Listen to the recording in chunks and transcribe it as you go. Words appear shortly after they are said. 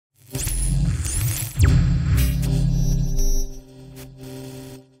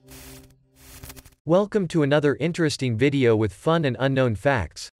Welcome to another interesting video with fun and unknown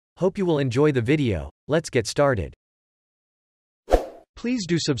facts. Hope you will enjoy the video. Let's get started. Please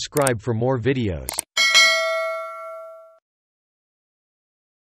do subscribe for more videos.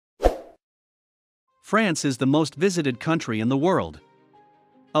 France is the most visited country in the world.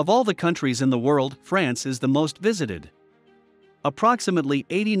 Of all the countries in the world, France is the most visited. Approximately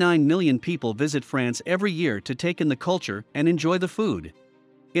 89 million people visit France every year to take in the culture and enjoy the food.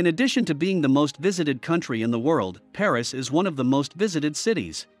 In addition to being the most visited country in the world, Paris is one of the most visited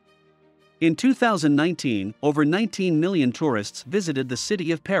cities. In 2019, over 19 million tourists visited the city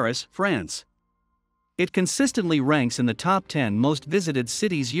of Paris, France. It consistently ranks in the top 10 most visited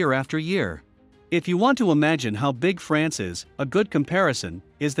cities year after year. If you want to imagine how big France is, a good comparison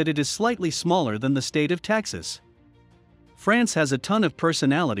is that it is slightly smaller than the state of Texas. France has a ton of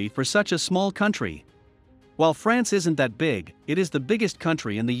personality for such a small country. While France isn't that big, it is the biggest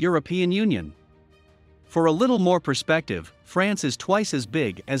country in the European Union. For a little more perspective, France is twice as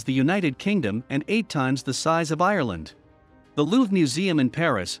big as the United Kingdom and 8 times the size of Ireland. The Louvre Museum in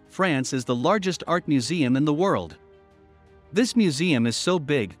Paris, France is the largest art museum in the world. This museum is so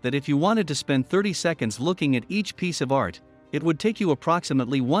big that if you wanted to spend 30 seconds looking at each piece of art, it would take you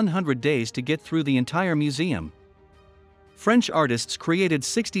approximately 100 days to get through the entire museum. French artists created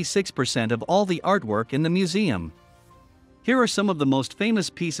 66% of all the artwork in the museum. Here are some of the most famous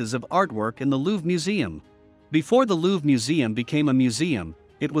pieces of artwork in the Louvre Museum. Before the Louvre Museum became a museum,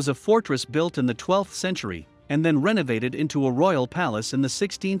 it was a fortress built in the 12th century, and then renovated into a royal palace in the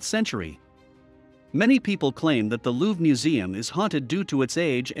 16th century. Many people claim that the Louvre Museum is haunted due to its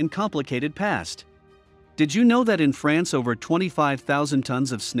age and complicated past. Did you know that in France over 25,000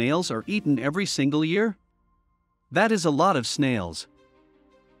 tons of snails are eaten every single year? That is a lot of snails.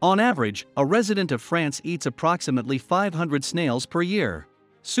 On average, a resident of France eats approximately 500 snails per year.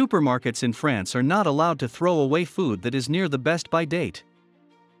 Supermarkets in France are not allowed to throw away food that is near the best-by date.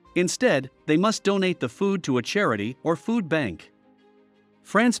 Instead, they must donate the food to a charity or food bank.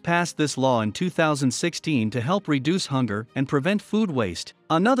 France passed this law in 2016 to help reduce hunger and prevent food waste.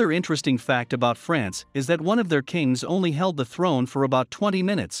 Another interesting fact about France is that one of their kings only held the throne for about 20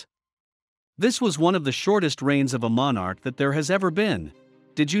 minutes. This was one of the shortest reigns of a monarch that there has ever been.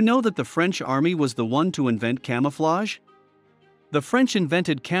 Did you know that the French army was the one to invent camouflage? The French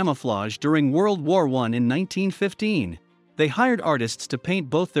invented camouflage during World War I in 1915. They hired artists to paint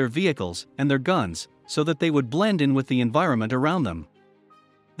both their vehicles and their guns so that they would blend in with the environment around them.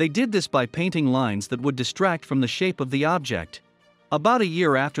 They did this by painting lines that would distract from the shape of the object. About a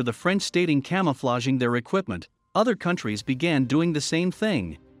year after the French started camouflaging their equipment, other countries began doing the same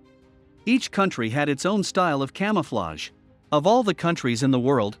thing. Each country had its own style of camouflage. Of all the countries in the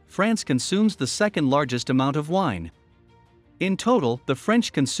world, France consumes the second largest amount of wine. In total, the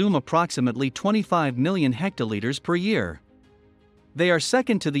French consume approximately 25 million hectoliters per year. They are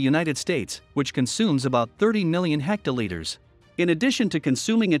second to the United States, which consumes about 30 million hectoliters. In addition to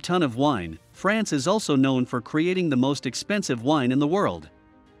consuming a ton of wine, France is also known for creating the most expensive wine in the world.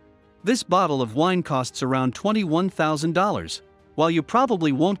 This bottle of wine costs around $21,000. While you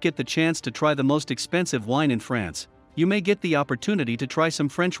probably won't get the chance to try the most expensive wine in France, you may get the opportunity to try some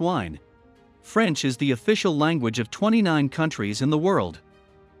French wine. French is the official language of 29 countries in the world,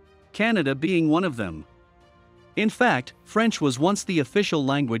 Canada being one of them. In fact, French was once the official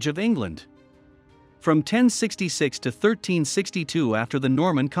language of England. From 1066 to 1362 after the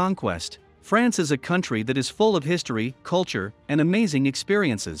Norman conquest, France is a country that is full of history, culture, and amazing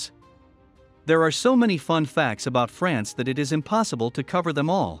experiences. There are so many fun facts about France that it is impossible to cover them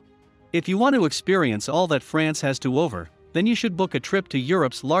all. If you want to experience all that France has to offer, then you should book a trip to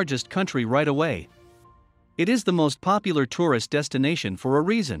Europe's largest country right away. It is the most popular tourist destination for a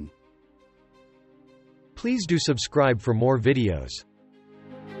reason. Please do subscribe for more videos.